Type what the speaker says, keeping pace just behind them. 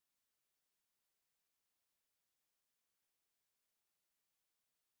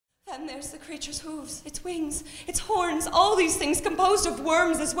Then there's the creature's hooves, its wings, its horns, all these things composed of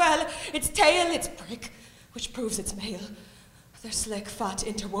worms as well. Its tail, its prick, which proves it's male. Their slick, fat,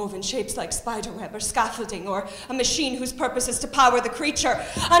 interwoven shapes like spiderweb or scaffolding or a machine whose purpose is to power the creature.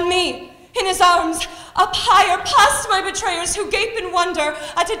 And me, in his arms, up higher past my betrayers who gape in wonder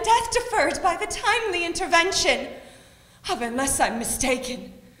at a death deferred by the timely intervention of, unless I'm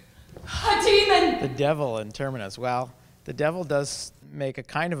mistaken, a demon. The devil in Terminus. Well, the devil does make a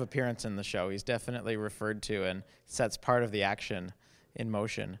kind of appearance in the show. He's definitely referred to and sets part of the action in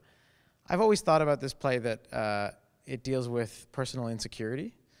motion. I've always thought about this play that it deals with personal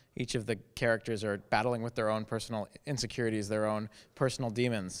insecurity. Each of the characters are battling with their own personal insecurities, their own personal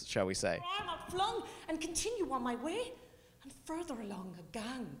demons, shall we say. I'm outflung and continue on my way, and further along a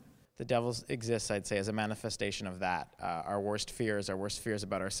gang. The devil exists, I'd say, as a manifestation of that. Our worst fears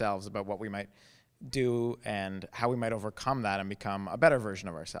about ourselves, about what we might do and how we might overcome that and become a better version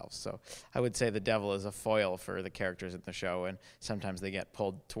of ourselves. So I would say the devil is a foil for the characters in the show, and sometimes they get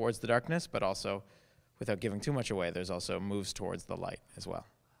pulled towards the darkness, but also, without giving too much away, there's also moves towards the light as well.